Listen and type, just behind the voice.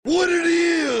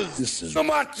This is the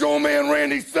Macho Man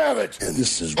Randy Savage. And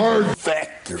this is Hard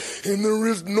Factor. And there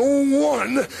is no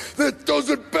one that does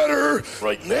it better.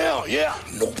 Right now, yeah.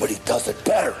 Nobody does it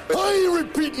better. I ain't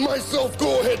repeating myself.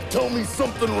 Go ahead, tell me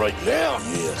something right now.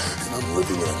 Yeah, and I'm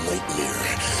living in a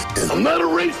nightmare. And I'm not a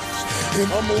racist.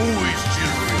 And I'm always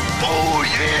jittery. Oh,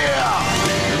 yeah!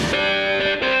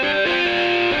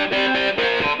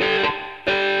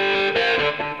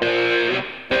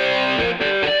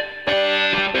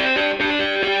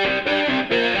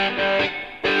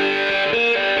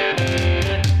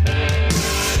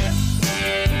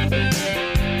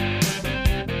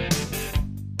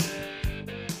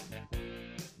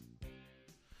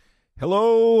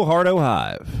 Hello, Hardo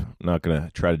Hive. I'm not going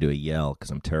to try to do a yell because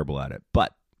I'm terrible at it.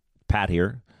 But Pat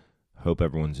here. Hope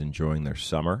everyone's enjoying their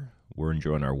summer. We're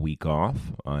enjoying our week off.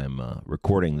 I'm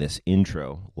recording this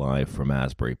intro live from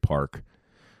Asbury Park,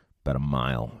 about a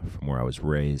mile from where I was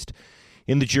raised.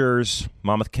 In the Jers,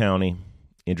 Monmouth County.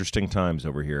 Interesting times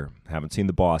over here. Haven't seen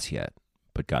the boss yet,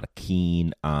 but got a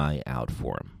keen eye out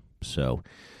for him. So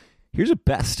here's a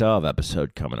best of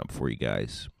episode coming up for you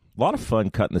guys. A lot of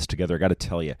fun cutting this together, I got to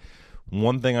tell you.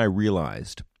 One thing I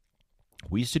realized,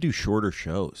 we used to do shorter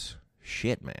shows.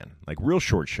 Shit, man. Like real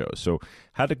short shows. So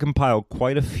had to compile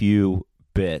quite a few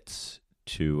bits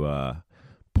to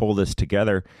pull this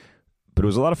together. But it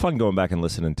was a lot of fun going back and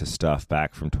listening to stuff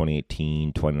back from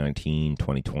 2018, 2019,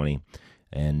 2020.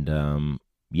 And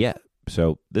yeah,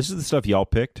 so this is the stuff y'all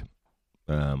picked.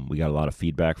 We got a lot of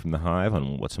feedback from the Hive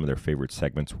on what some of their favorite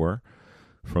segments were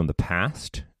from the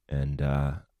past. And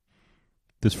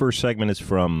this first segment is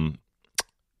from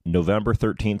November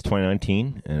 13th,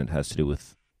 2019, and it has to do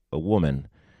with a woman,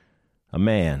 a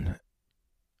man,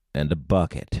 and a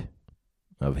bucket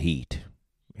of heat.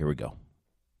 Here we go.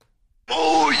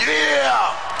 Oh,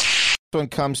 yeah! This one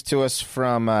comes to us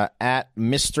from at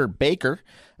Mr. Baker,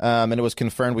 and it was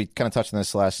confirmed. We kind of touched on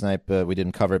this last night, but we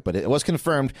didn't cover it, but it was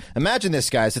confirmed. Imagine this,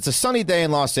 guys. It's a sunny day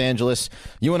in Los Angeles.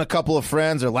 You and a couple of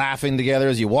friends are laughing together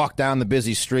as you walk down the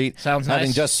busy street. Sounds having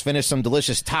nice. just finished some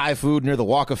delicious Thai food near the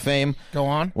Walk of Fame. Go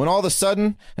on. When all of a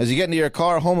sudden, as you get into your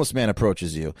car, a homeless man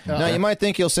approaches you. Now, you might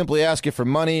think he'll simply ask you for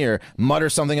money or mutter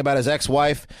something about his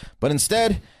ex-wife, but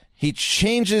instead, he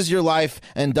changes your life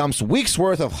and dumps weeks'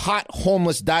 worth of hot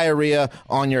homeless diarrhea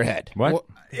on your head. What?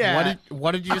 Yeah.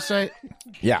 What did you say?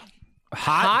 Yeah.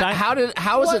 Hot?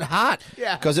 How is it hot?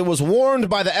 Yeah. Because it was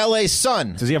warmed by the LA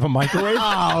sun. Does he have a microwave?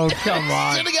 Oh, come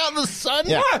on. Sitting out in the sun?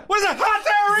 Yeah. What? Was it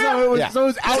hot diarrhea? So it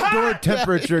was outdoor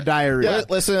temperature diarrhea.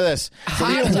 Listen to this. So Hot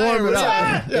you warm it up.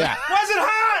 diarrhea? Yeah. Was it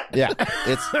hot? Yeah.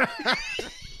 It's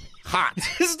hot.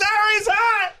 His diarrhea's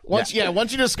hot. Once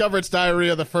you discover it's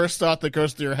diarrhea, the first thought that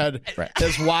goes through your head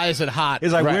is, why is it hot?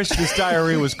 I wish this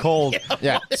diarrhea was cold.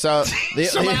 Yeah. So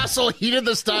Some asshole heated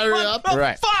this diarrhea up.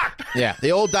 right. Fuck! Yeah.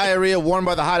 The old diarrhea warmed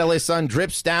by the hot LA sun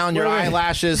drips down your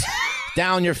eyelashes,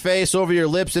 down your face, over your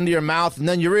lips, into your mouth, and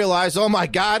then you realize, oh my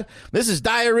God, this is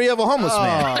diarrhea of a homeless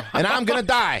man, and I'm gonna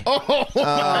die. Oh my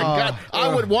God.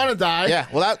 I would want to die. Yeah,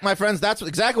 well, that, my friends, that's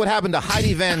exactly what happened to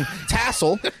Heidi Van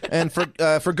Tassel, and for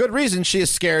good reason, she is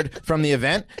scared from the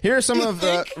event. Here are some of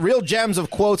the real gems of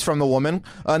quotes from the woman.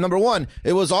 Number one,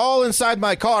 it was all inside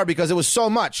my car because it was so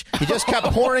much. He just kept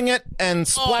pouring it and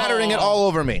splattering it all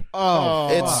over me.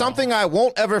 It's something I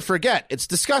won't ever forget. It's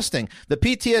disgusting. The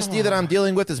PTSD that I'm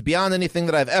dealing with is beyond anything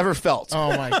that I've ever felt.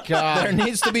 Oh my God. There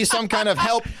needs to be some kind of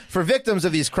help for victims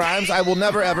of these crimes. I will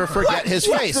never ever forget his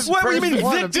face. What do you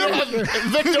mean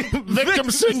Victim? Victim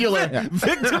singular.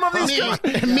 Victim of these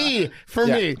guys? Me.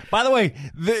 By the way,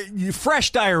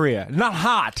 fresh diarrhea, not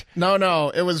hot.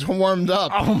 No, it was warmed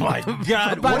up. Oh my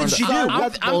God! What did she do?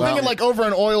 I'm thinking like over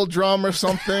an oil drum or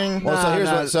something. Well, so here's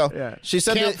what. So she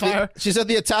said she said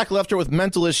the attack left her with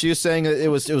mental issues, saying that it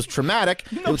was traumatic.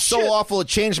 It was so awful, it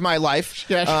changed my life.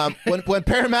 Yeah. When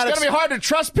paramedics, It's gonna be hard to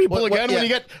trust people again when you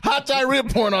get hot diarrhea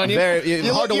pouring on you.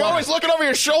 You're always looking over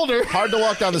your shoulder. Hard to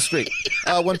walk down the street.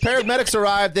 When paramedics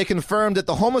arrived, they confirmed that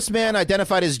the homeless man,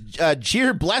 identified as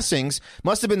Jeer Blessings,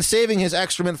 must have been saving his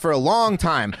excrement for a long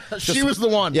time. She was the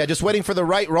one. Yeah, just waiting for the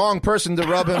wrong person to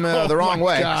rub him the wrong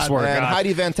way. God. Swear to And God.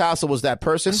 Heidi Van Tassel was that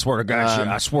person. I swear to God,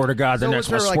 I swear to God, the So next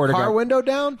was one. her Swear to car God. window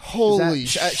down? Holy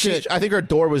shit. I think her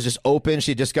door was just open.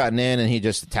 She'd just gotten in, and he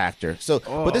just attacked her. So,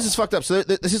 but this is fucked up. So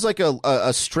this is like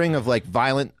a string of like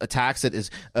violent attacks that is,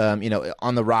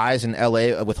 on the rise in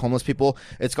LA with homeless people.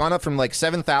 It's gone up from like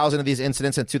 7,000 of these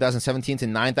incidents in 2017 to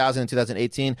 9,000 in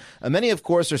 2018. Many, of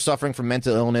course, are suffering from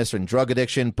mental illness and drug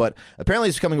addiction. condition, but apparently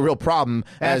it's becoming a real problem,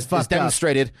 as is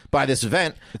demonstrated by this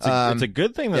event. It's a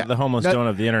good thing that the homeless don't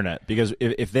have the internet, because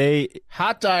if they...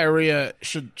 Hot diarrhea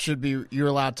should be, you're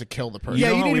allowed to kill the person.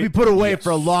 Yeah, you need to be put away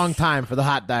for a long time for the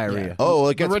hot diarrhea. Yeah. Oh, well,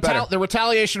 it gets better. The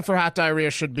retaliation for hot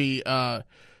diarrhea should be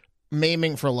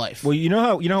maiming for life. Well, you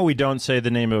know how we don't say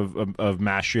the name of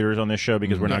mass shooters on this show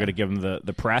because we're not going to give them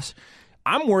the press?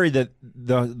 I'm worried that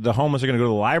the homeless are going to go to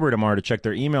the library tomorrow to check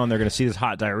their email, and they're going to see this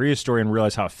hot diarrhea story and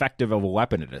realize how effective of a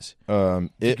weapon it is.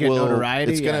 It will.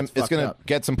 Notoriety? It's going to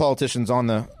get some politicians on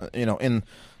the in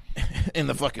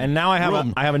the fucking. And now I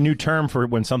have a new term for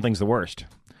when something's the worst.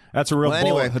 That's a real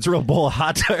bowl. That's a real bowl of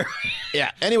hot diarrhea.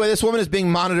 Yeah. Anyway, this woman is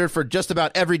being monitored for just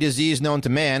about every disease known to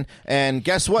man. And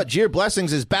guess what? Jair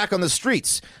Blessings is back on the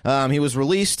streets. He was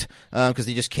released because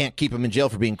he just can't keep him in jail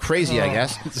for being crazy, I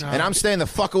guess. And I'm staying the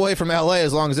fuck away from L.A.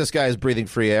 as long as this guy is breathing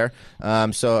free air.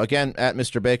 So again, at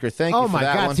Mr. Baker, thank you for that one.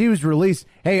 Oh my God, he was released.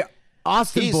 Hey,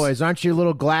 Austin boys, aren't you a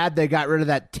little glad they got rid of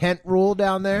that tent rule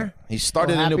down there? He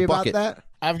started a new bucket. About that?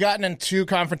 I've gotten in 2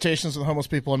 confrontations with homeless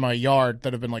people in my yard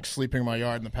that have been like sleeping in my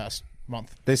yard in the past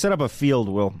month. They set up a field,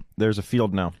 Will. There's a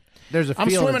field now. There's a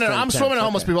field. I'm swimming at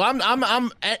homeless people.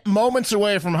 I'm at moments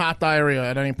away from hot diarrhea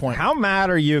at any point. How mad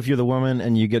are you if you're the woman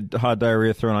and you get hot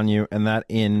diarrhea thrown on you, and that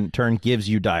in turn gives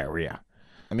you diarrhea?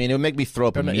 I mean, it would make me throw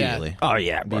up immediately. Yeah. Oh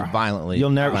yeah, bro. Violently. You'll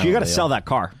never. You got to sell that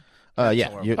car.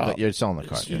 You're selling the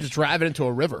car. You just drive it into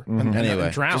a river and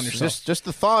drown yourself. Just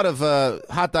the thought of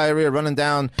hot diarrhea running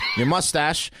down your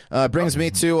mustache brings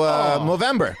me to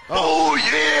November. Oh,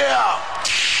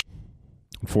 yeah!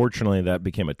 Unfortunately, that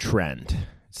became a trend.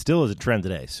 It still is a trend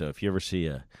today. So if you ever see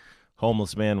a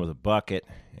homeless man with a bucket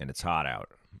and it's hot out,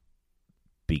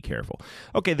 be careful.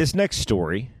 Okay, this next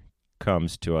story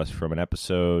comes to us from an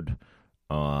episode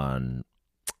on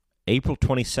April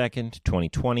 22nd,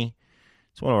 2020.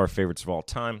 It's one of our favorites of all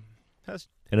time.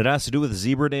 And it has to do with a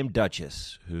zebra named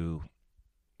Duchess, who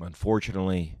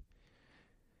unfortunately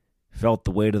felt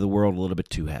the weight of the world a little bit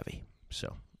too heavy.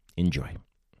 So, enjoy.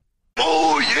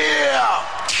 Oh, yeah!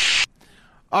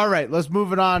 All right, let's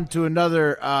move it on to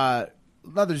another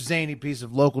zany piece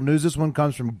of local news. This one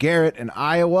comes from Garrett in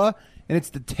Iowa, and it's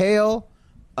the tale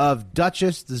of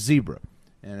Duchess the zebra.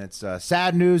 And it's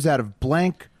sad news out of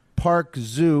Blank Park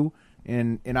Zoo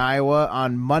in Iowa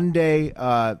on Monday,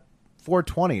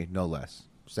 4/20, no less.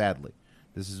 Sadly,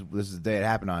 this is the day it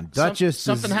happened on. Duchess.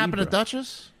 Something happened to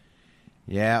Duchess.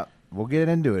 Yeah, we'll get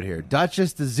into it here.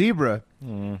 Duchess the zebra.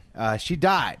 She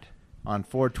died on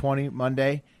 4/20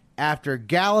 Monday after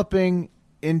galloping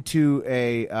into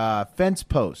a fence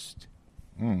post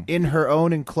in her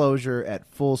own enclosure at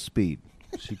full speed.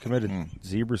 She committed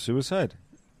zebra suicide.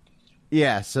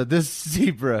 Yeah. So this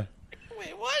zebra.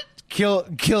 Wait, what?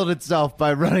 Killed itself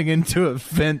by running into a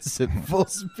fence at full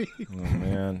speed. Oh,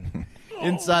 man.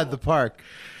 Inside the park.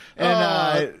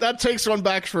 And that takes one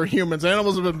back for humans.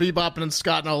 Animals have been bebopping and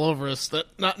scotting all over us. That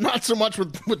not so much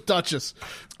with Duchess.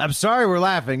 I'm sorry we're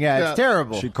laughing. Yeah, it's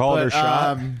terrible. She called her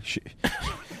shot.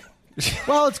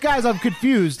 Well, it's guys, I'm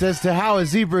confused as to how a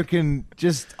zebra can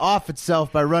just off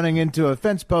itself by running into a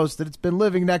fence post that it's been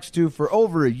living next to for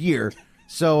over a year.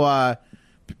 So,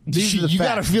 these are the you facts.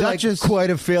 gotta feel Duchess, like quite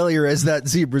a failure as that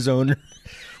zebra's owner.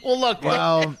 Well, look,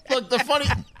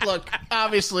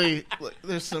 obviously,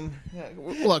 there's some.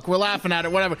 Look, we're laughing at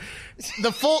it. Whatever.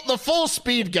 The full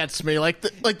speed gets me. Like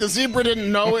the zebra didn't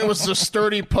know it was a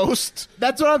sturdy post.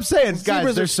 That's what I'm saying,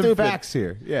 guys. There's some stupid. facts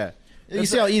here. Yeah. You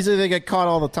see how easily they get caught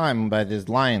all the time by these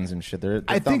lions and shit.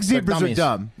 I think zebras are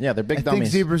dumb. Yeah, they're big dummies. I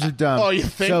think zebras are dumb. Oh, you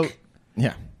think? So,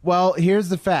 yeah. Well, here's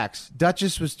the facts.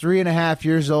 Duchess was 3.5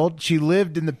 years old. She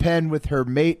lived in the pen with her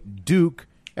mate, Duke,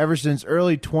 ever since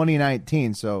early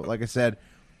 2019. So, like I said,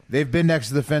 they've been next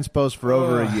to the fence post for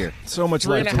over a year. So much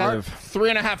life to live.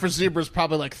 3.5 for zebras,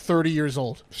 probably like 30 years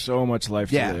old. So much life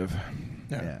to live.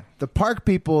 Yeah. The park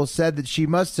people said that she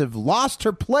must have lost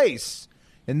her place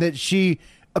and that she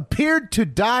appeared to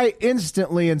die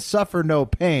instantly and suffer no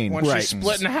pain. When she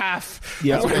split in half.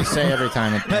 Yeah, that's what they say every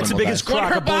time. That's the biggest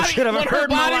crock of bullshit I've ever heard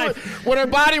in my life. When her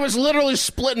body was literally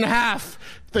split in half,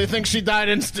 they think she died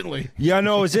instantly. Yeah,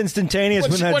 no, it was instantaneous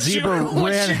when that zebra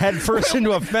ran headfirst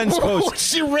into a fence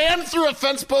post. She ran through a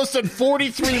fence post at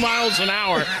 43 miles an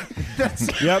hour.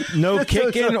 No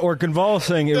kicking or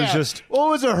convulsing. It was just... Well,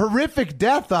 it was a horrific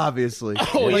death, obviously.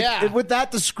 Oh, yeah. With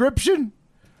that description,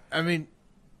 I mean...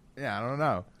 Yeah, I don't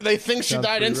know. They think she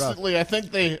died instantly. Rough.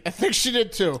 I think she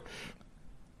did too.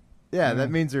 Yeah,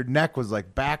 that means her neck was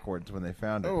like backwards when they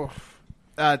found her.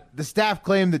 The staff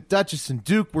claimed that Duchess and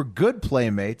Duke were good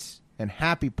playmates and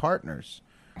happy partners.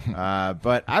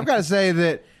 But I've got to say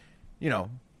that,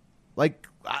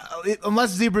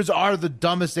 unless zebras are the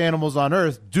dumbest animals on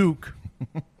earth, Duke,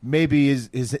 maybe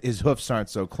his hoofs aren't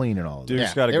so clean and all of that. Duke's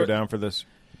Yeah. got to go down for this.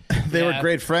 They were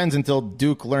great friends until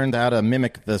Duke learned how to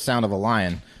mimic the sound of a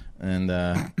lion. And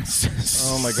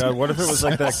Oh my God! What if it was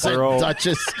like that girl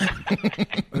Duchess?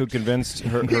 who convinced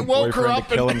her He woke her boyfriend up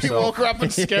to kill and he himself? woke her up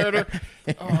and scared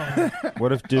her.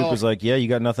 What if Duke was like, "Yeah, you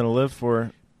got nothing to live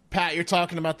for"? Pat, you're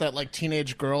talking about that like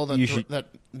teenage girl that You should- that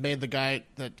made the guy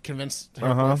that convinced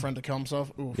her boyfriend to kill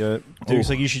himself. Oof. Yeah, Duke's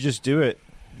like, "You should just do it."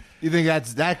 You think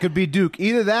that could be Duke?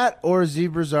 Either that, or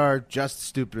zebras are just the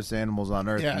stupidest animals on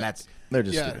earth, Yeah. and that's They're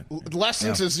just Yeah, stupid.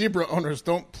 lessons to zebra owners: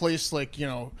 don't place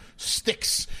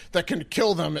sticks that can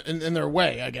kill them in their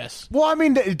way. I guess well. I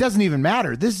mean, it doesn't even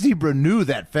matter. This zebra knew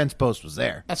that fence post was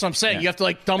there. that's what I'm saying. You have to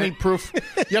like dummy proof.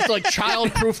 You have to like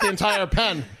child proof the entire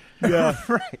pen. Yeah,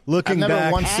 right. I've Looking never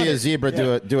back, once see a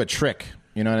zebra do a trick.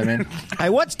 You know what I mean? hey,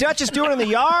 what's Duchess doing in the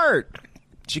yard?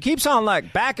 She keeps on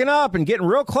like backing up and getting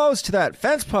real close to that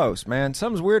fence post. Man,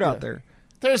 something's weird out there.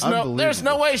 There's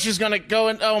no way she's gonna go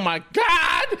in. Oh my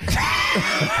God!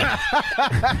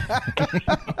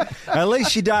 At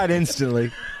least she died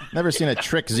instantly. Never seen a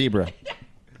trick zebra.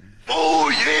 Oh,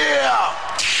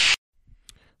 yeah!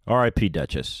 R.I.P.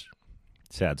 Duchess.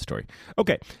 Sad story.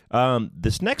 Okay,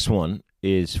 this next one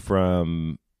is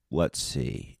from, let's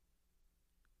see,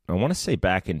 I want to say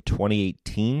back in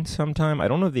 2018 sometime. I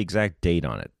don't know the exact date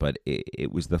on it, but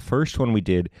it was the first one we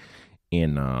did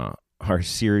in our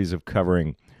series of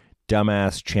covering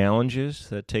dumbass challenges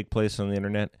that take place on the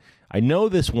internet. I know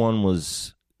this one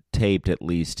was taped at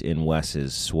least in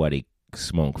Wes's sweaty,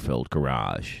 smoke-filled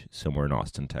garage somewhere in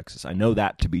Austin, Texas. I know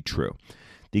that to be true.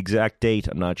 The exact date,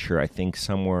 I'm not sure. I think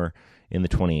somewhere in the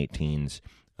 2018s,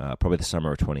 probably the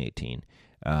summer of 2018.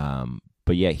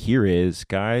 But yeah, here is,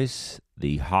 guys,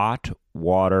 the Hot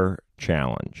Water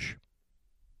Challenge.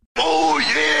 Oh,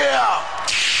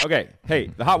 yeah! Okay, hey,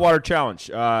 the Hot Water Challenge.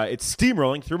 It's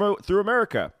steamrolling through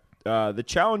America. The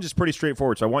challenge is pretty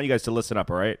straightforward, so I want you guys to listen up,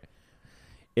 all right?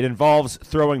 It involves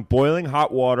throwing boiling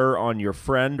hot water on your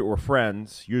friend or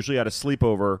friends, usually at a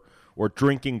sleepover, or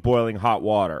drinking boiling hot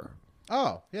water.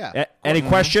 Oh, yeah. Any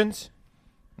questions?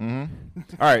 Mm-hmm.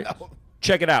 All right,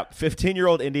 check it out.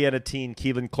 15-year-old Indiana teen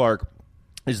Keelan Clark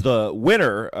is the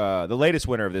winner, the latest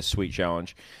winner of this sweet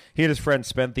challenge. He and his friends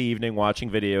spent the evening watching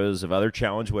videos of other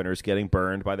challenge winners getting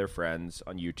burned by their friends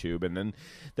on YouTube, and then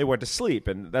they went to sleep.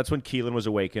 And that's when Keelan was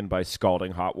awakened by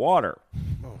scalding hot water.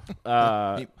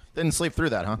 He didn't sleep through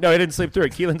that, huh? No, he didn't sleep through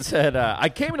it. Keelan said, I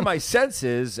came to my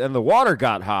senses, and the water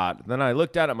got hot. Then I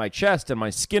looked down at my chest, and my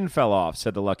skin fell off,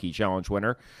 said the lucky challenge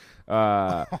winner.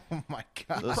 Oh, my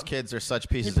God. Those kids are such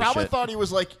He pieces of probably shit. thought he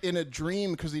was like in a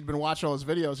dream because he'd been watching all his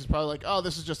videos. He's probably like, "Oh,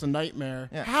 this is just a nightmare."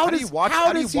 Yeah. How do does- you watch? how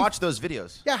How do you does he- watch those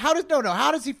videos? Yeah, how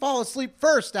does he fall asleep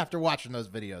first after watching those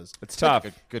videos? It's tough.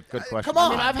 Good question. Come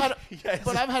on. I mean,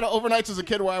 I've had overnights as a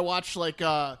kid where I watched like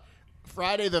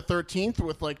Friday the 13th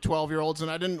with like 12-year-olds,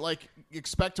 and I didn't like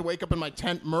expect to wake up in my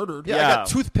tent murdered. Yeah,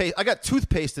 Yeah. I got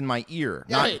toothpaste in my ear,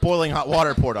 not Right. boiling hot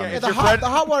water poured on me. Yeah, the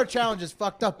hot water challenge is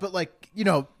fucked up, but like,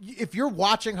 if you're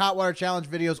watching hot water challenge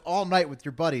videos all night with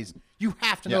your buddies, you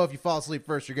have to know Yeah. if you fall asleep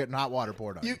first, you're getting hot water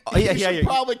poured on you. You should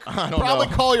probably know.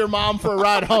 call your mom for a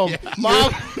ride home.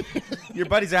 Mom, Your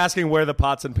buddy's asking where the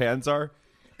pots and pans are.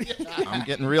 I'm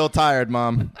getting real tired,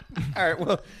 Mom. All right,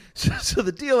 well, so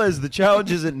the deal is the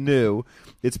challenge isn't new.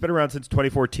 It's been around since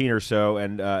 2014 or so,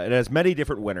 and it has many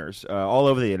different winners all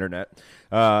over the internet.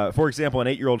 For example, an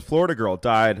 8-year-old Florida girl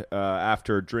died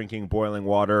after drinking boiling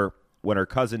water when her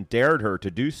cousin dared her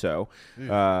to do so.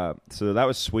 So that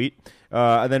was sweet.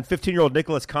 And then 15-year-old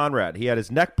Nicholas Conrad, he had his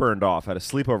neck burned off at a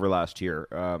sleepover last year.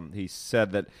 He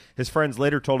said that his friends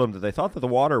later told him that they thought that the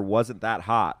water wasn't that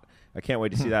hot. I can't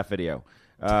wait to see that video.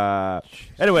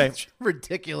 Anyway, It's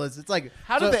ridiculous. It's like,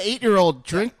 how did the 8-year-old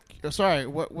drink? Sorry,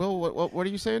 what are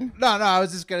you saying? No, I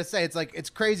was just gonna say it's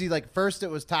crazy. Like first it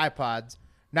was Tide Pods,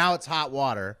 now it's hot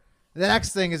water. The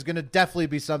next thing is gonna definitely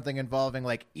be something involving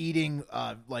like eating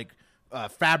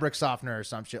fabric softener or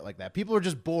some shit like that. People are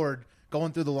just bored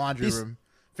going through the laundry room,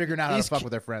 figuring out how to fuck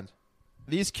with their friends.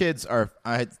 These kids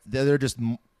they're just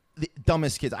the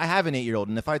dumbest kids. I have an 8-year-old,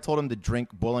 and if I told him to drink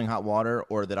boiling hot water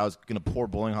or that I was going to pour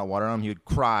boiling hot water on him, he would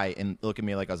cry and look at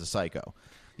me like I was a psycho.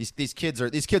 These kids are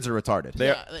retarded.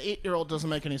 Yeah, the 8-year-old doesn't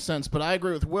make any sense. But I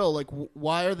agree with Will. Like,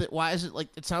 why is it like?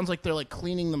 It sounds like they're like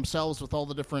cleaning themselves with all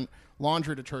the different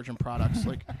laundry detergent products.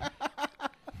 Like,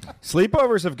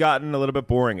 sleepovers have gotten a little bit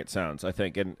boring, it sounds, I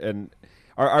think. And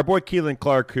our boy Keelan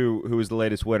Clark, who is the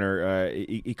latest winner,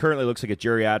 he currently looks like a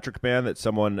geriatric man that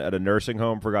someone at a nursing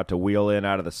home forgot to wheel in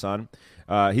out of the sun.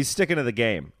 He's sticking to the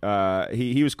game.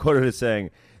 He was quoted as saying,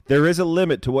 there is a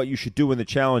limit to what you should do in the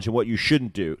challenge and what you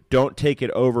shouldn't do. Don't take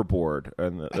it overboard.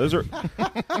 And those are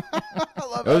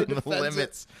The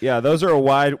limits. yeah, those are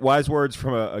wise words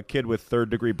from a kid with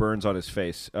third-degree burns on his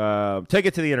face. Take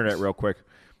it to the internet real quick.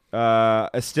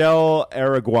 Estelle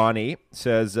Araguani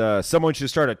says someone should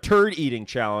start a turd-eating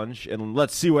challenge, and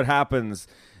let's see what happens.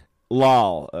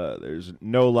 Lol. There's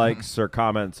no likes or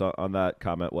comments on that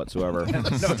comment whatsoever.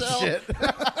 Shit.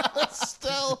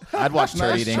 Still, I'd watch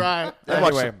turd eating. try.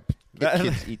 Anyway,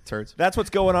 Kids eat turds. that's what's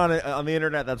going on the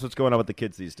internet. That's what's going on with the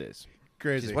kids these days.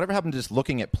 Crazy. Jeez, whatever happened to just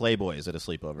looking at Playboys at a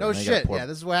sleepover? No And then you got shit. poor- Yeah,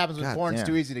 this is what happens when God porn's damn.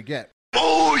 too easy to get.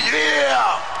 Oh,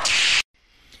 yeah!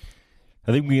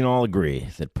 I think we can all agree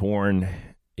that porn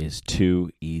is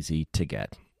too easy to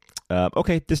get.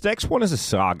 Okay, this next one is a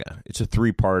saga. It's a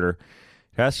three-parter.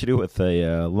 It has to do with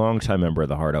a longtime member of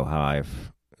the Hardo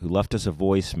Hive who left us a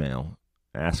voicemail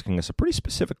asking us a pretty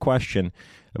specific question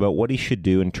about what he should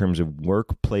do in terms of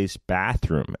workplace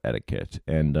bathroom etiquette.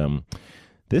 And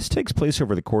this takes place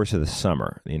over the course of the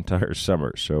summer, the entire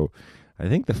summer. So I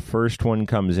think the first one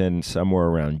comes in somewhere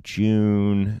around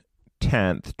June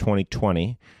 10th,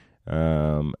 2020,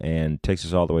 and takes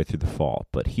us all the way through the fall.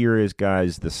 But here is,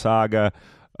 guys, the saga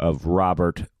of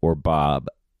Robert or Bob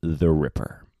the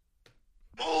Ripper.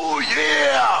 Oh,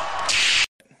 yeah!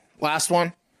 Last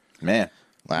one. Man.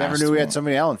 Never knew we had so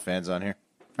many Ellen fans on here.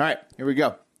 All right, here we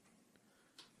go.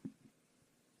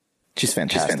 She's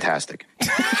fantastic.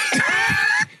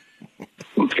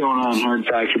 What's going on, Hard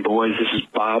Factor boys? This is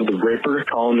Bob the Ripper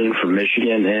calling in from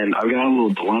Michigan, and I've got a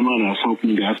little dilemma, and I was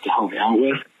hoping you guys could help me out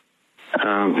with.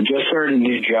 I just started a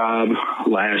new job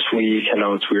last week. I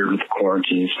know it's weird with the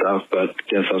quarantine stuff, but I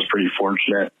guess I was pretty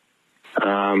fortunate.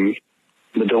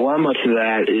 The dilemma to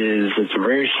that is it's a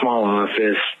very small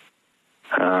office.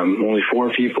 Only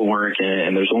 4 people work in it,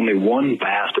 and there's only one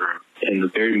bathroom in the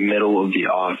very middle of the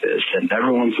office, and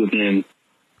everyone's within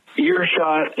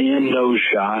earshot and nose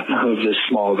shot of this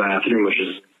small bathroom, which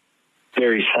is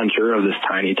very center of this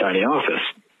tiny, tiny office.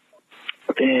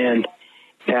 And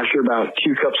after about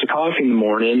 2 cups of coffee in the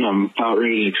morning, I'm about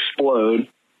ready to explode,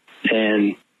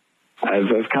 and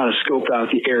I've kind of scoped out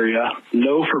the area.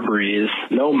 No Febreze,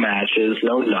 no matches,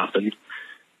 no nothing.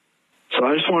 So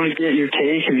I just want to get your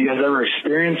take. Have you guys ever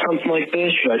experienced something like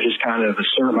this? Should I just kind of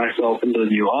assert myself into the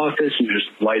new office and just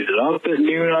light it up at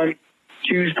noon on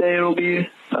Tuesday? It'll be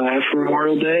after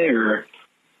Memorial Day, or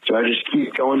do I just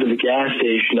keep going to the gas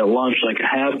station at lunch like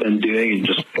I have been doing and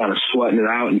just kind of sweating it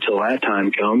out until that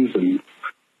time comes and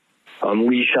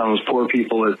unleash on those poor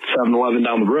people at 7-Eleven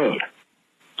down the road?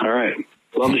 All right.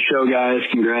 Love the show, guys.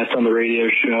 Congrats on the radio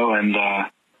show, and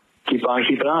keep on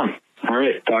keeping on. All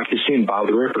right. Talk to you soon. Bob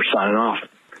the Ripper signing off.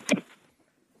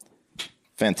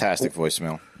 Fantastic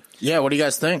voicemail. Yeah, what do you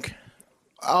guys think?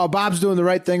 Oh, Bob's doing the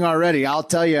right thing already. I'll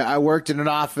tell you, I worked in an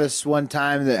office one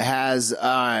time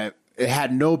that it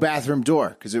had no bathroom door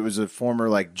because it was a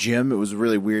former gym. It was a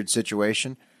really weird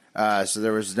situation. So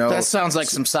there was no. That sounds like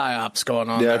some psyops going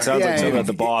on. Yeah, it sounds like something yeah. that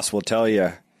the boss will tell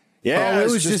you. Yeah, it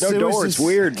it's was just just- no it was door. just- It's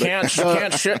weird.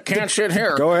 but Can't shit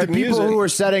here. Go ahead The and use people it. who were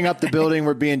setting up the building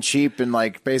were being cheap and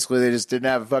basically they just didn't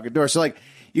have a fucking door. So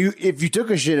if you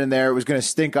took a shit in there, it was going to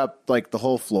stink up the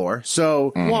whole floor.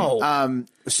 So Whoa.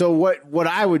 So what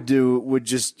I would do would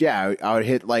just I would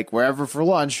hit wherever for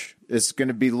lunch. It's going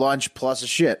to be lunch plus a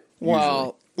shit.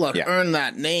 Well, look, Yeah. earn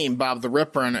that name, Bob the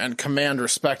Ripper, and command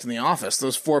respect in the office.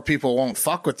 Those 4 people won't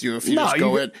fuck with you if you just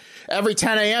go in. Every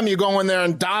 10 a.m. you go in there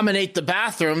and dominate the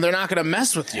bathroom. They're not going to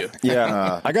mess with you.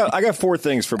 Yeah, I got 4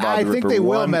 things for Bob I the think Ripper. they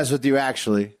will One, mess with you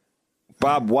actually.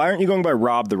 Bob, why aren't you going by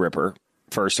Rob the Ripper?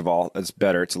 First of all, that's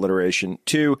better. It's alliteration.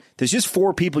 2, there's just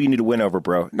 4 people you need to win over,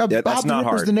 bro. No, That's Bob not the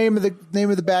Ripper's hard. the name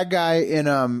of the bad guy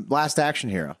in Last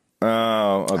Action Hero.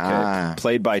 Oh, okay. Ah.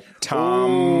 Played by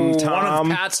Tom. One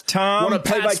of Pat's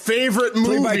played by favorite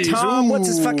Played by movies. Tom. Ooh. What's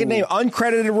his fucking name?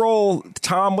 Uncredited role.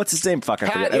 Tom. What's his name? Fuck, I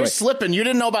Pat, forget. you're Anyway. slipping. You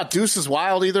didn't know about Deuces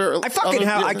Wild either. I fucking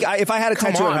have. If I had a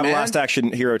Come tattoo, on, I'd have man. a Last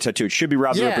Action Hero tattoo. It should be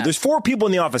Rob the Yeah. Ripper. There's 4 people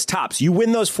in the office tops. You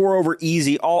win those 4 over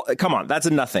easy. Come on, that's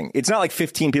a nothing. It's not like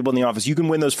 15 people in the office. You can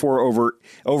win those 4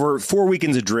 over 4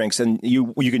 weekends of drinks, and you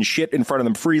can shit in front of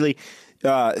them freely.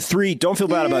 3, don't feel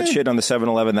bad about shit on the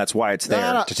 7-Eleven. That's why it's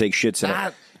there No, to take shits in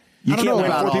it. You I don't can't know win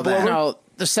about 4 all people that. over. No,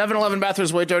 the 7-Eleven bathroom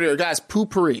is way dirtier. Guys,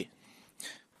 poopery.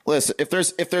 Listen, if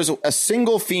there's a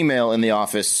single female in the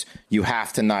office, you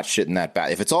have to not shit in that bath.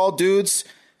 If it's all dudes,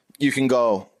 you can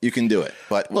do it.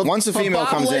 But once a female Bob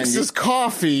comes in, likes his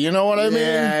coffee. You know what I mean?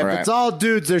 Yeah, if Right. it's all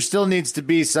dudes, there still needs to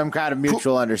be some kind of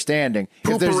mutual understanding.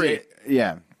 If there's Poopery.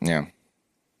 yeah. yeah.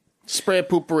 Spray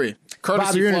poopery. Bob,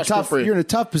 Courtesy you're in a flush tough poopery. you're in a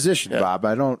tough position, Bob.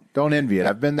 I don't envy it.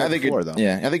 I've been there before, though.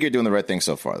 Yeah, I think you're doing the right thing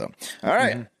so far, though. All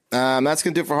right. That's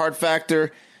going to do it for Hard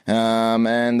Factor.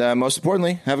 And most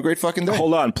importantly, have a great fucking day.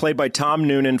 Hold on. Played by Tom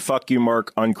Noonan. Fuck you,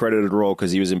 Mark. Uncredited role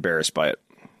because he was embarrassed by it.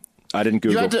 I didn't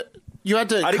Google. You had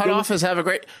to cut off his You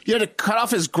had to cut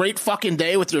off his great fucking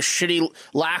day with your shitty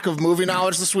lack of movie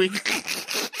knowledge this week.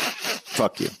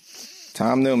 Fuck you,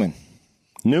 Tom Noonan.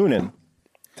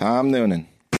 Tom Noonan.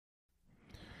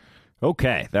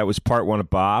 Okay, that was part one of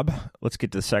Bob. Let's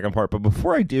get to the second part. But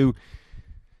before I do,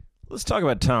 let's talk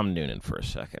about Tom Noonan for a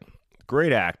second.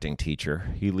 Great acting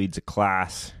teacher. He leads a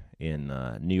class in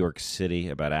New York City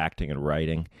about acting and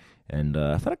writing. And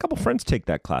I've had a couple friends take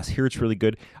that class. Here it's really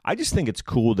good. I just think it's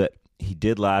cool that he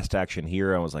did Last Action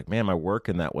Hero. I was like, man, my work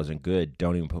in that wasn't good.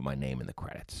 Don't even put my name in the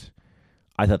credits.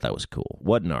 I thought that was cool.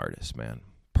 What an artist, man.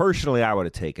 Personally, I would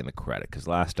have taken the credit because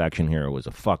Last Action Hero was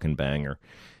a fucking banger.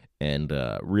 And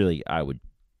really, I would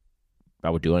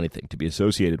do anything to be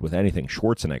associated with anything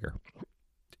Schwarzenegger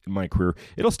in my career.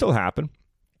 It'll still happen.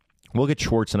 We'll get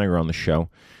Schwarzenegger on the show.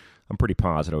 I'm pretty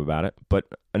positive about it. But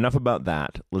enough about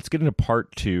that. Let's get into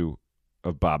part two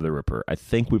of Bob the Ripper. I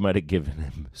think we might have given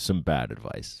him some bad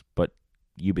advice, but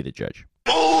you be the judge.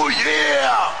 Oh,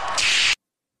 yeah!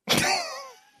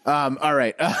 All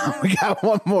right. We got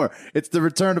one more. It's the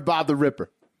return of Bob the Ripper.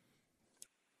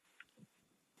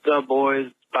 What's up, boys?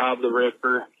 It's Bob the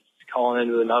Ripper. Just calling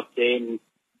into an update and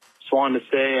just wanted to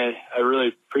say I really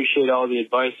appreciate all the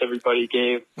advice everybody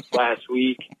gave last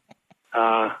week.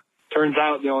 Turns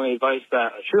out the only advice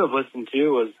that I should have listened to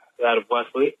was that of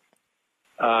Wesley.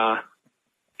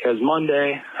 Because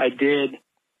Monday I did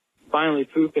finally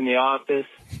poop in the office.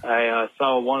 I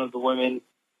saw one of the women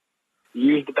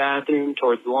use the bathroom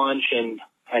towards lunch, and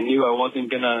I knew I wasn't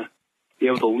going to be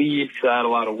able to leave because I had a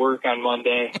lot of work on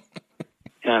Monday.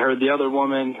 And I heard the other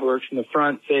woman who works in the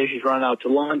front say she's running out to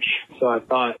lunch. So I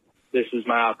thought, this is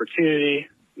my opportunity.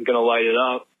 I'm going to light it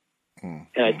up. And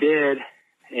I did.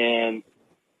 And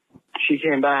she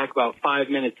came back about 5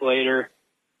 minutes later.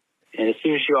 And as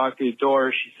soon as she walked through the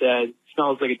door, she said,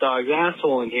 smells like a dog's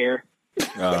asshole in here.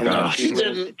 And then she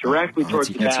went directly towards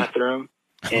the bathroom.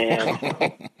 And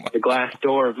the glass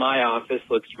door of my office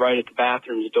looks right at the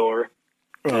bathroom's door.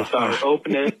 And I saw her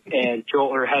open it and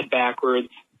jolt her head backwards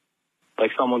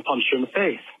like someone punched her in the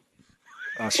face.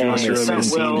 She must have been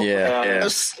seen. A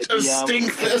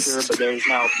stink fist. But there's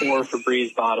now 4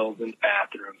 Febreze bottles in the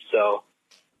bathroom. So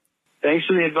thanks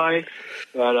for the advice.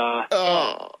 But,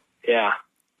 yeah.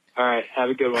 All right. Have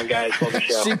a good one, guys. Love the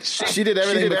show. She did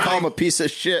everything to call him a piece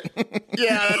of shit.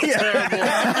 Yeah, that's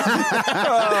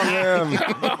terrible.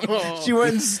 Man. She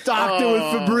went and stocked it with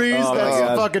Febreze.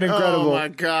 That's fucking incredible. Oh, my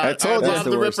God. I told you. Bob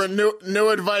the Ripper, new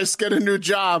advice, get a new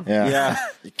job. Yeah.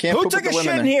 You can't Who put took the a women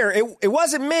shit in here? It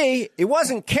wasn't me. It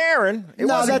wasn't Karen. It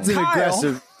wasn't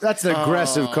Kyle. That's an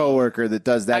aggressive coworker that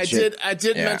does that shit. I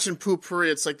did mention poopery.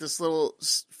 It's like this little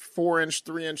 4-inch,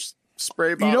 3-inch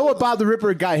spray bottle. You know what Bob the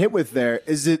Ripper got hit with there?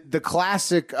 Is it the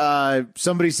classic,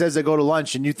 somebody says they go to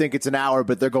lunch and you think it's an hour,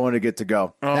 but they're going to get to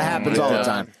go. That happens all the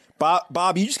time.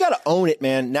 Bob, you just got to own it,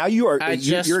 man. Now you're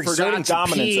exerting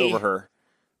dominance over her.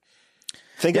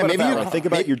 Think about it that way. Think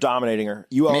about you're dominating her.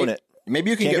 You own it. Maybe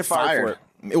you can get fired.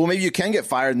 Well, maybe you can get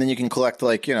fired and then you can collect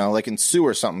like in sue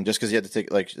or something just because you had to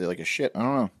take like a shit. I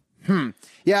don't know.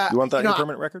 Yeah. You want that in your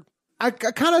permanent record? I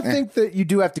kind of think that you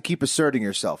do have to keep asserting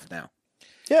yourself now.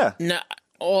 Yeah. No,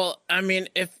 well, I mean,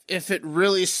 if it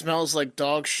really smells like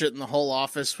dog shit in the whole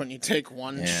office when you take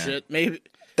one shit, maybe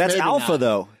that's maybe alpha not.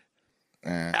 Though.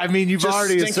 I mean, you've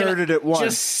already asserted it once.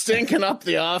 Just stinking up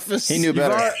the office. He knew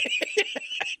better.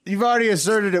 You've already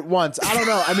asserted it once. I don't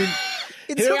know. I mean,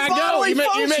 it's here a I go.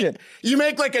 bodily You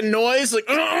make like a noise like.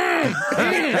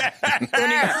 Yes,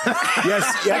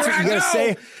 that's what you gotta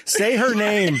say. Say her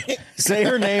name. Say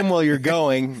her name while you're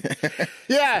going.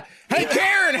 Yeah. Hey,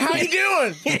 Karen, how you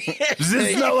doing? Does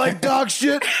this smell like dog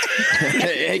shit?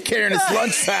 Hey, Karen, it's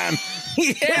lunchtime.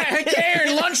 Yeah, hey,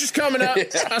 Karen, lunch is coming up.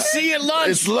 I'll see you at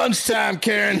lunch. It's lunchtime,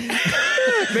 Karen.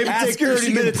 Maybe Ask take her if 30 she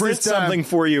can minutes print this time. something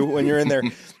for you when you're in there.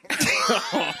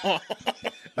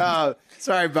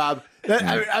 Sorry, Bob.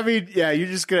 I mean, yeah, you're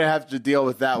just gonna have to deal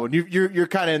with that one. You're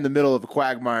kind of in the middle of a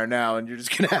quagmire now, and you're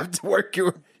just gonna have to work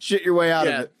your way out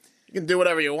of it. You can do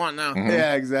whatever you want now. Mm-hmm.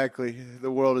 Yeah, exactly.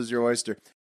 The world is your oyster.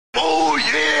 Oh,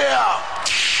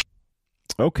 yeah!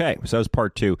 Okay, so that was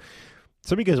part two.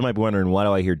 Some of you guys might be wondering, why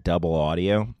do I hear double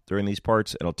audio during these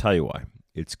parts? And I'll tell you why.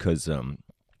 It's because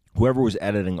whoever was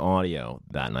editing audio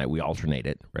that night, we alternate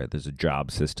it, right? There's a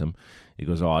job system. It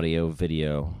goes audio,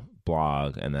 video,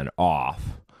 blog, and then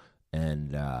off.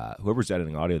 And whoever's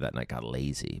editing audio that night got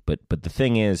lazy. But the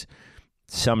thing is,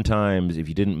 sometimes if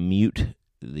you didn't mute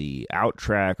the out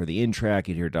track or the in track,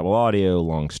 you'd hear double audio,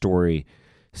 long story.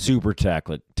 super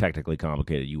technically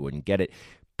complicated, you wouldn't get it.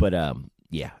 But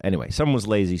yeah, anyway, someone was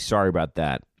lazy. Sorry about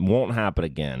that. Won't happen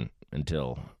again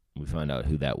until we find out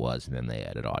who that was, and then they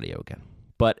edit audio again.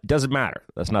 But it doesn't matter.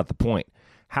 That's not the point.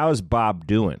 How's Bob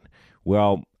doing?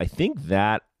 Well, I think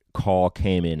that call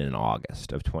came in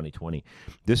August of 2020.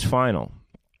 This final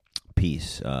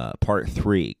piece, part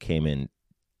 3, came in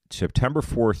September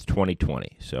 4th,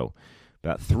 2020. So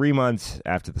about 3 months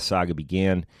after the saga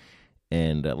began.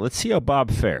 And let's see how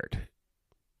Bob fared.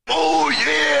 Oh,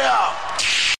 yeah!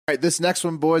 All right, this next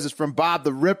one, boys, is from Bob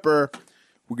the Ripper.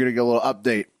 We're going to get a little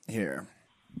update here.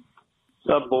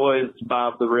 What's up, boys? It's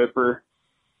Bob the Ripper.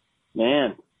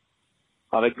 Man,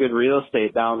 a lot of good real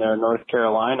estate down there in North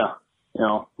Carolina. You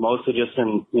know, mostly just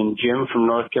in Jim from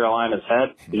North Carolina's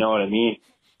head. You know what I mean?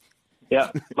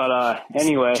 Yeah, but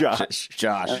anyway. Josh.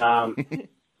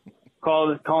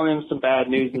 Calling in some bad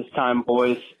news this time,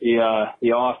 boys.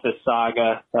 The Office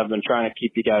saga I've been trying to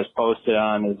keep you guys posted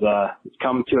on is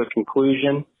come to a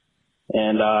conclusion,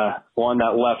 and one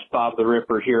that left Bob the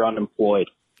Ripper here unemployed.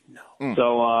 No.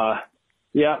 So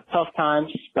yeah, tough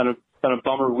times. Been a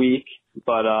bummer week,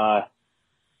 but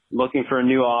looking for a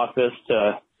new office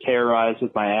to terrorize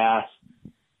with my ass.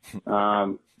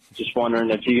 Just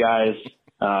wondering if you guys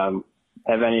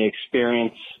have any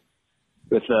experience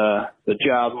with the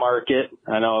job market.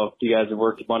 I know you guys have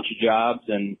worked a bunch of jobs,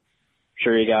 and I'm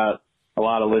sure you got a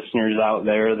lot of listeners out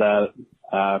there that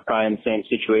probably in the same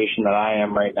situation that I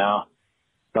am right now.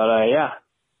 But yeah,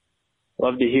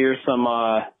 love to hear some.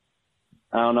 I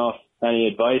don't know if any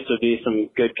advice would be some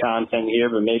good content here,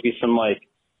 but maybe some like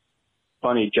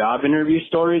funny job interview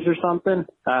stories or something.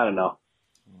 I don't know.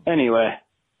 Anyway,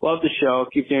 love the show.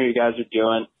 Keep doing what you guys are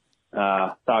doing.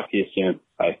 Talk to you soon.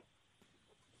 Bye.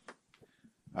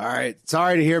 All right.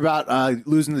 Sorry to hear about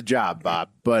losing the job, Bob,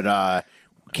 but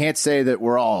can't say that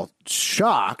we're all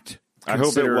shocked. I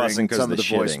hope it wasn't because some of the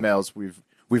voicemails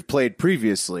we've played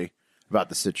previously about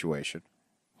the situation.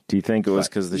 Do you think it was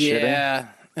because of the shitting? Yeah.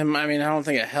 I mean, I don't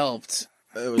think it helped.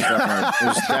 It was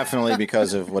definitely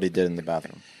because of what he did in the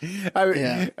bathroom. I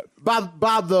mean,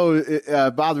 Bob though,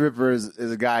 Bob the Ripper is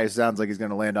a guy who sounds like he's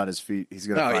going to land on his feet. He's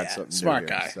going to find something smart new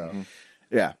guy. Here, so.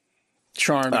 Yeah,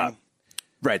 Charming.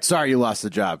 Right. Sorry you lost the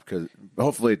job, because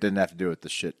hopefully it didn't have to do with the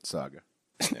shit saga.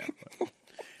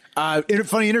 Yeah.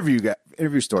 Funny interview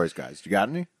stories, guys. You got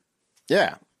any?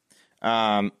 Yeah.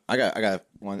 I got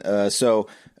one. So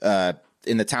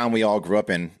in the town we all grew up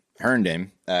in,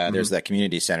 Herndon, there's that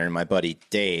community center, and my buddy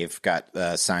Dave got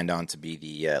signed on to be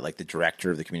the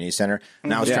director of the community center.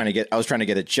 And I was trying to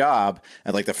get a job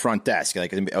at like the front desk.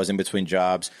 Like I was in between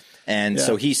jobs, and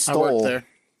so he stole. I worked there.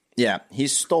 Yeah, he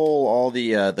stole all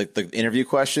the interview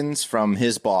questions from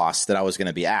his boss that I was going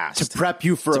to be asked to prep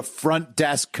you for a front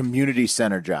desk community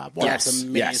center job. Wow. That's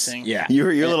amazing. Yes, yeah.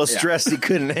 You're a little stressed he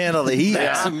couldn't handle the heat.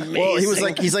 That's amazing. Well,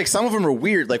 he's like, some of them are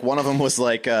weird. Like one of them was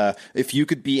like, if you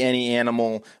could be any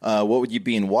animal, what would you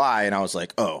be and why? And I was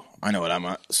like, oh, I know what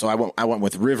I'm. So I went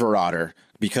with river otter.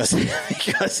 Because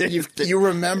you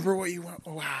remember what you want?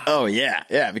 Wow. Oh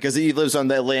yeah, because he lives on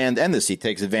that land and the sea,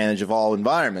 takes advantage of all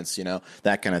environments,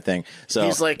 that kind of thing. So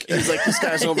he's like this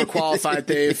guy's overqualified,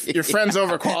 Dave. Your friend's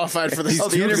overqualified for this.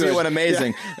 The interview went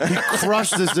amazing. Yeah. He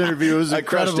crushed this interview. It was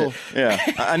incredible. Yeah,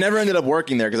 I never ended up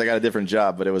working there because I got a different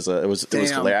job, but it was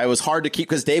hilarious. It was hard to keep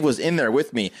because Dave was in there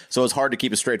with me, so it was hard to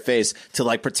keep a straight face to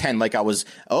like pretend like I was.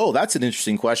 Oh, that's an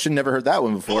interesting question. Never heard that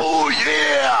one before. Oh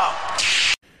yeah.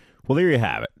 Well, there you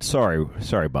have it.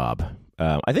 Sorry, Bob.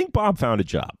 I think Bob found a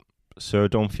job, so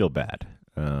don't feel bad.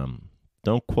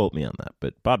 Don't quote me on that,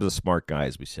 but Bob's a smart guy,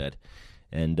 as we said.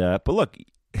 And but look,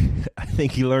 I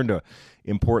think he learned an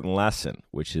important lesson,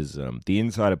 which is the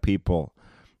inside of people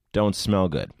don't smell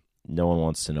good. No one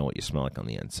wants to know what you smell like on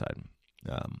the inside.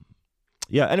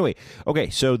 Yeah. Anyway, okay.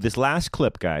 So this last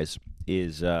clip, guys,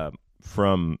 is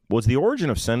was the origin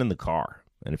of Send in the Car.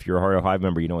 And if you're a Hard Hive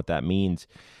member, you know what that means.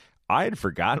 I had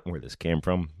forgotten where this came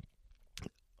from.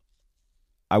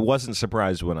 I wasn't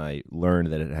surprised when I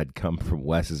learned that it had come from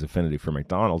Wes's affinity for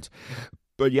McDonald's.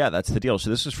 But yeah, that's the deal. So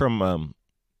this is from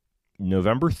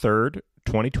November 3rd,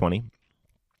 2020.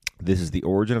 This is the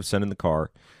origin of Send in the Car,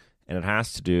 and it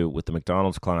has to do with the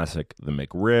McDonald's classic, the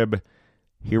McRib.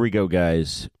 Here we go,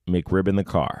 guys. McRib in the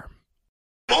car.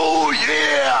 Oh,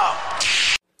 yeah!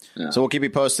 So we'll keep you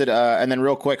posted. And then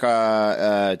real quick,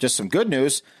 just some good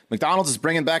news. McDonald's is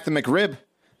bringing back the McRib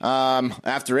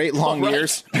after 8 long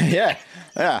years. Yeah.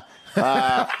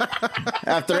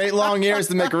 After 8 long years,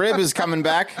 the McRib is coming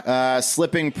back.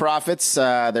 Slipping profits.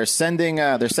 They're sending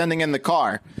in the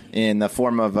car in the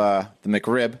form of the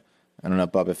McRib. I don't know,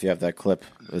 Bub, if you have that clip.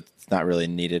 It's not really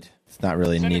needed.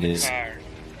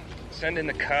 Send in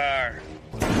the car.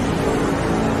 All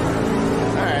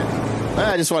right.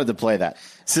 I just wanted to play that.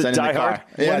 Is it Die Hard?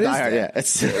 Yeah, What is Die Hard. that?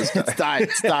 Yeah,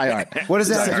 it's Die Hard. What does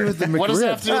that have to do with the McRib? What does that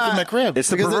have to do with the McRib? It's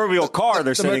the proverbial car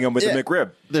they're sending them with the McRib.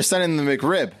 They're sending the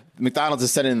McRib. McDonald's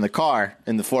is sending in the car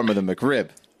in the form of the McRib.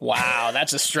 Wow,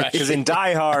 that's a stretch. Because in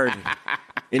Die Hard,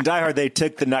 they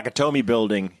took the Nakatomi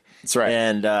building. That's right.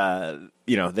 And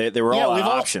they were all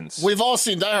options. We've all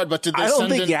seen Die Hard, but did they I don't send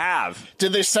think in, you have.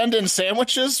 Did they send in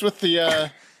sandwiches with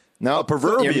the? No,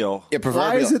 proverbial. You're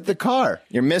proverbial. Why is it the car?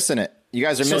 You're missing it. You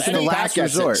guys are missing any the last last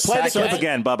resort. Play the clip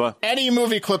again, Bubba. Any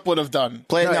movie clip would have done.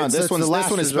 Play it No, down. it's This the one last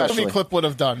resort. especially. Movie clip would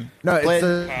have done. No, Play it's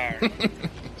the Car.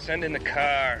 Send in the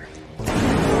car.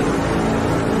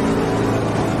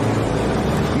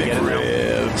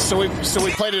 So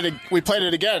we played it. We played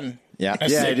it again. Yeah. I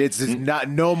yeah. see. It's not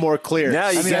no more clear. Now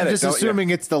you I mean, get I'm it, just don't you? assuming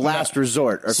it's the last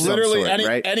resort or some Literally sort,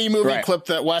 right? any movie Right. clip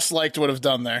that Wes liked would have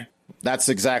done there. That's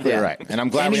exactly Yeah. right. And I'm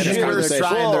glad Any we had this year they're conversation.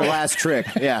 trying their last trick.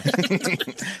 Yeah.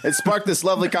 It sparked this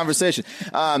lovely conversation.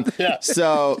 Yeah.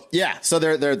 So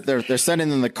they're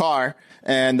sending in the car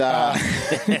and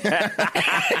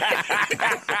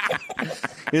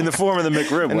In the form of the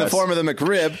McRib. in the form of the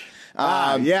McRib.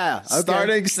 yeah.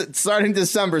 Okay. Starting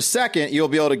December 2nd, you'll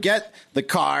be able to get the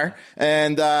car,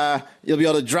 and you'll be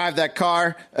able to drive that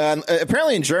car.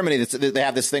 Apparently in Germany, they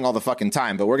have this thing all the fucking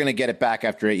time, but we're going to get it back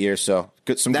after 8 years, so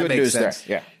some That good makes news sense.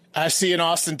 there. Yeah. I see in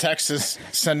Austin, Texas,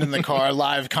 sending the car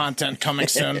live content coming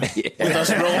soon. With us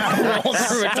rolling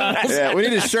through McDonald's. Yeah, we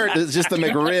need a shirt that's just the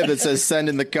McRib that says "Send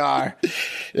in the car."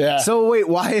 Yeah. So wait,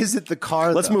 why is it the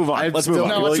car? Let's though? move on. I'm Let's still- move on.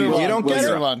 no, let's move on. You don't get Let's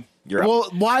it? move on. You're up. Well,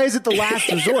 why is it the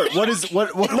last resort? What is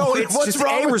what? No, it's what's just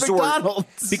wrong a with resort.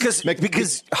 McDonald's? Because they're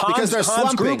Hans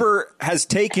slumping. Gruber has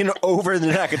taken over the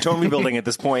Nakatomi building at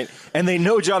this point, and they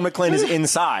know John McClane is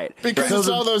inside. Because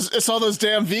it's all those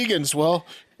damn vegans. Well,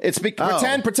 It's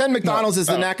pretend McDonald's is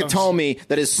the Nakatomi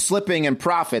that is slipping in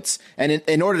profits, and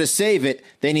in order to save it,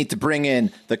 they need to bring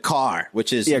in the car,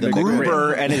 which is the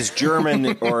Gruber McRib. and his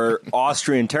German or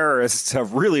Austrian terrorists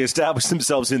have really established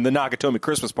themselves in the Nakatomi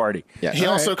Christmas party. Yeah. he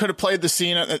also could have played the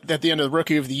scene at the end of the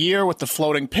Rookie of the Year with the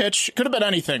floating pitch. Could have been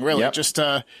anything, really. Yep. Just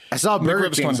I saw Burger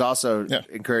McRib's King's one. also Yeah.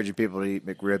 encouraging people to eat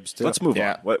McRibs too. Let's move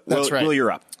Yeah. on. That's right. Will,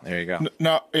 you're up. There you go.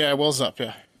 No, yeah, Will's up.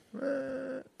 Yeah.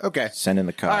 Okay. Send in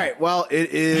the car. All right. Well, it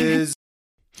is.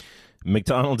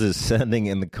 McDonald's is sending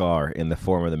in the car in the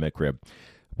form of the McRib.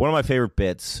 One of my favorite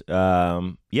bits.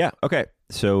 Yeah, okay.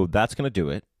 So that's going to do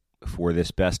it for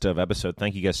this best of episode.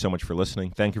 Thank you guys so much for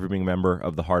listening. Thank you for being a member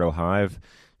of the Hardo Hive.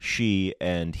 She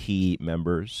and he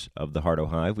members of the Hardo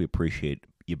Hive. We appreciate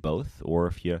you both. Or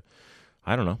if you,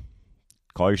 I don't know,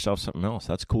 call yourself something else.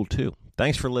 That's cool too.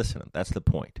 Thanks for listening. That's the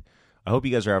point. I hope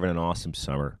you guys are having an awesome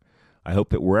summer. I hope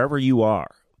that wherever you are,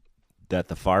 that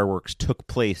the fireworks took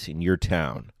place in your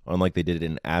town, unlike they did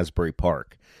in Asbury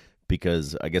Park,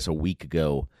 because I guess a week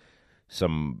ago,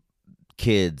 some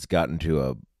kids got into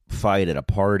a fight at a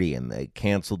party and they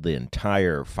canceled the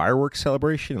entire fireworks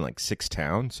celebration in like 6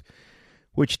 towns,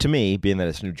 which to me, being that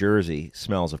it's New Jersey,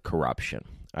 smells of corruption.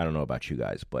 I don't know about you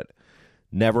guys, but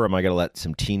never am I going to let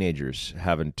some teenagers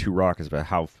having 2 rockets of a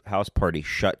house party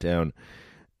shut down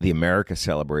the America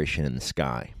celebration in the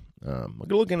sky. I'm going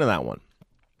to look into that one.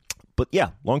 But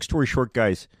yeah, long story short,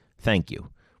 guys, thank you.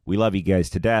 We love you guys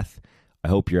to death. I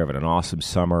hope you're having an awesome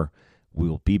summer. We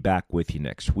will be back with you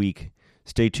next week.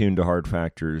 Stay tuned to Hard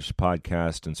Factors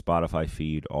podcast and Spotify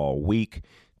feed all week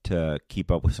to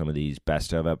keep up with some of these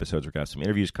best of episodes. We're going to have some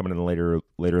interviews coming in later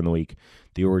in the week.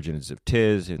 The origins of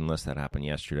Tiz, unless that happened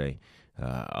yesterday.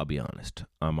 I'll be honest,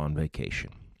 I'm on vacation.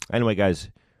 Anyway, guys,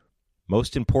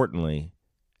 most importantly,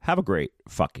 have a great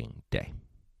fucking day.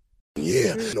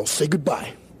 Yeah, no, say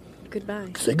goodbye.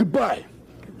 Goodbye. Say goodbye.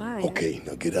 Goodbye. Okay,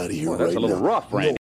 now get out of here That's right a little now. rough, Randy.